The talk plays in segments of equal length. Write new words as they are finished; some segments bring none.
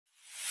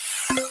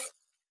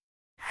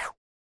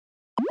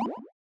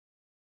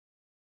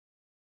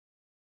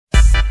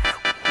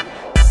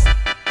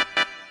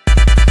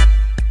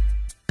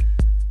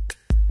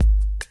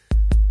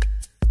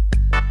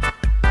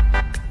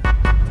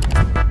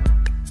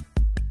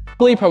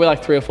Probably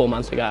like 3 or 4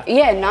 months ago.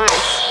 Yeah,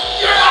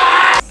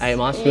 nice. 8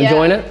 months. You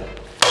enjoying it?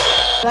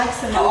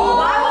 Jackson.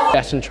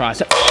 Best and try.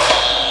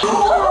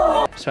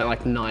 Spent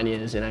like 9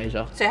 years in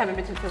Asia. So you haven't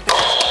been to the Philippines?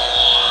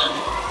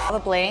 The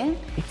bling.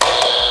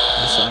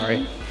 I'm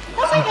sorry.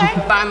 That's okay.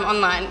 But I'm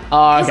online.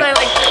 Oh, okay. So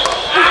like...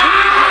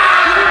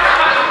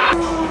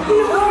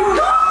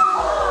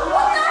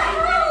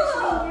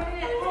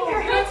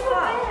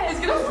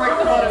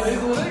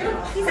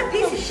 He's a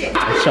piece of shit.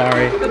 I'm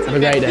sorry. Have a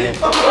great day.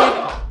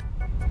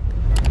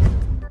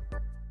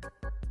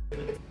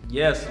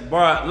 Yes,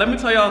 bro, let me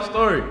tell y'all a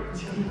story.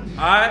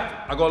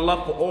 I got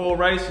love for all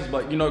races,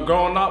 but you know,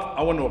 growing up,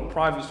 I went to a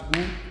private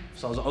school,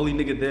 so I was the only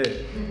nigga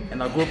there.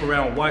 And I grew up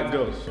around white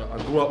girls, so I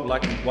grew up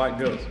liking white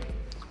girls.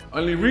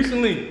 Only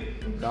recently,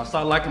 I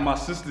started liking my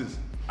sisters.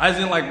 I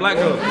didn't like black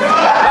girls.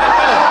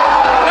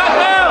 Black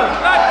girls!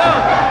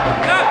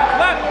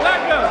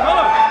 Black girls! Hold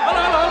on.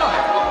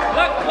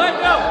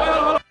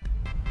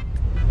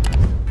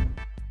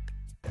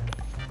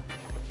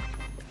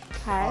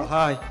 Hi.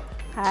 Hi.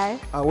 Hi.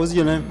 What's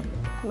your name?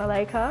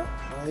 Malaika.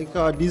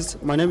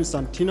 My name is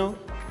Santino.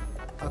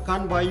 I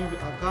can't buy you.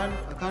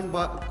 I can't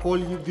call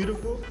you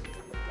beautiful.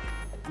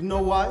 You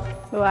know why?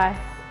 Why?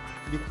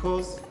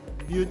 Because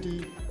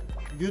beauty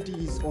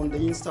is on the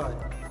inside.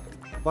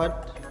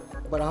 But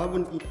I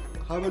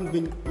haven't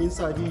been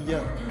inside you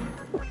yet.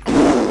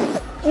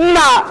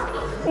 Nah.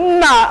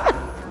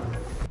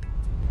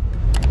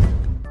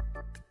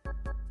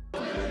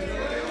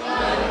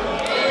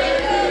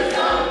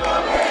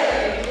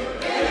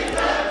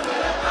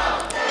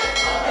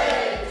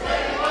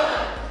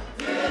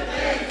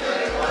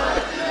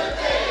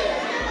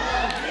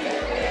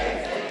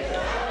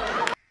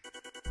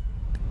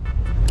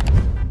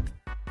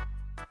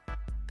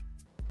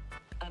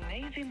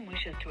 Amazing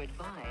wishes to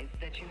advise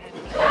that you have...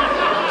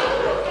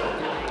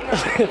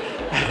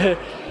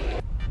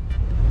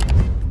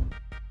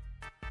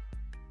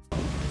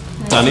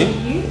 Danny?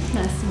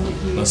 Nice to meet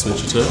you. Nice to meet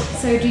you too.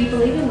 So do you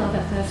believe in love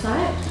at first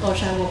sight, or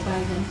should I walk by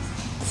again?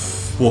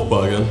 Walk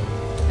by again.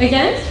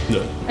 Again?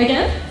 Yeah.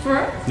 Again? For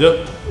real? Yep.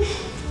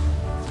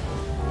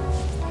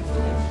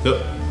 Yep.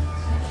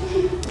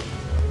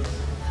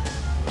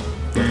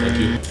 No, thank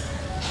you.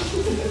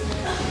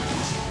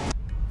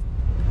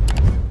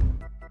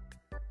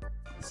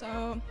 So,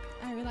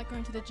 I really like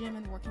going to the gym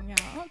and working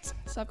out,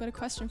 so I've got a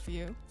question for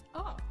you.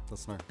 Oh.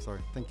 That's no.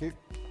 Sorry. Thank you.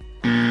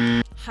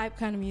 Hype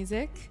kind of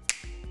music.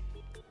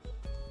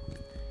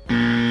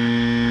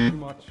 Too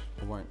much.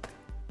 I won't.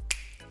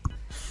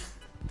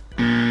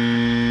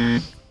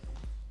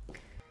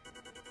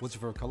 What's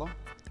your favorite color?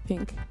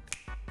 Pink.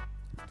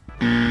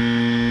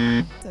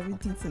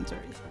 17th century.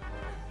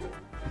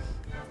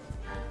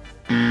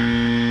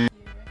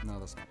 No,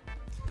 that's not.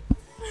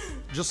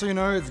 Just so you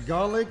know, it's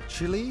garlic,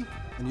 chili,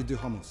 and you do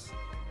hummus.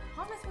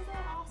 Hummus was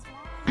our last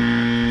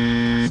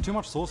one. It's too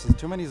much sauces.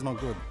 Too many is not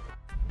good.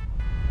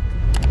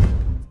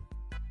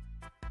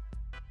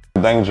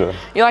 Danger.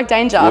 You like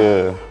danger?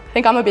 Yeah. I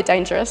think I'm a bit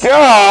dangerous.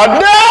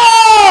 God no!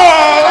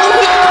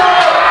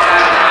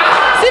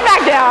 Sit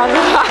back down.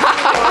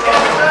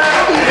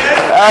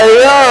 Hey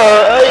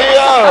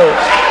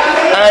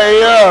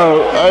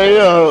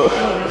yo.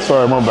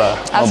 Sorry, my bad.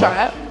 That's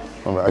alright.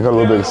 My bad. I got a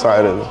little bit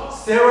excited.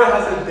 Sarah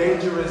has a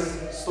dangerous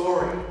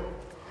story.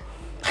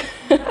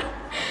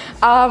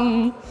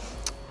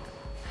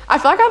 I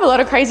feel like I have a lot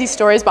of crazy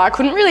stories, but I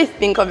couldn't really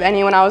think of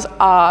any when I was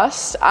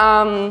asked.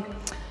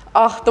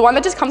 The one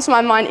that just comes to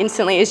my mind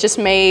instantly is just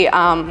me,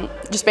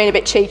 just being a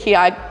bit cheeky.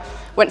 I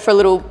went for a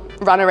little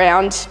run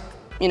around,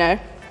 you know.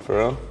 For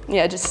real?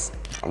 Yeah, just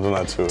I'm doing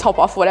that too. top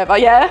off, whatever.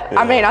 Yeah?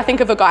 I mean, I think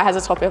if a guy has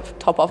a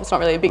top off, it's not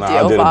really a big deal.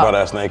 I did it but butt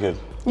ass naked.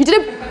 You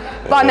did it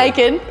butt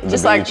naked,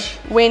 just like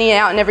weenie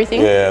out and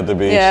everything. Yeah, at the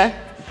beach. Yeah.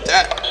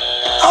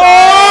 Oh!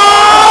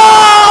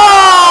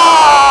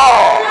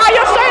 Oh,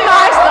 you're so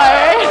nice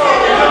though.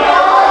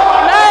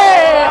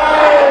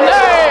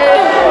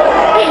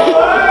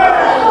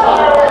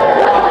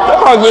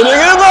 Don't hug me,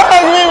 nigga. Don't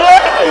hug me,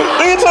 man.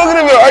 What are you talking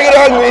about? Are you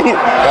gonna hug me?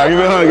 Alright, give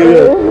me a hug. Give me a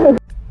hug.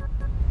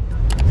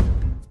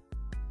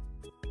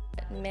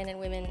 Men and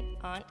women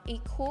aren't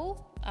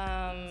equal.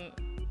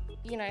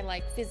 You know,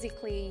 like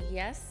physically,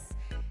 yes.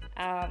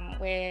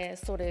 We're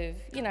sort of,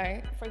 you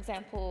know, for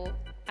example,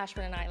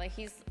 Ashwin and I, like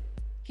he's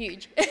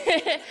huge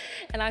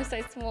and I'm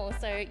so small.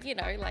 So, you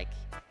know, like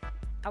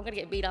I'm gonna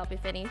get beat up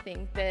if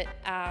anything, but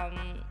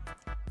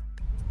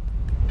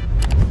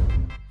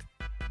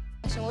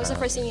So what was the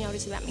first thing you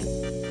noticed about me?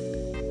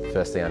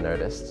 First thing I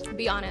noticed.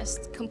 Be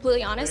honest,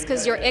 completely honest,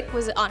 because your ick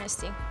was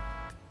honesty.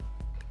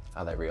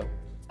 Are they real?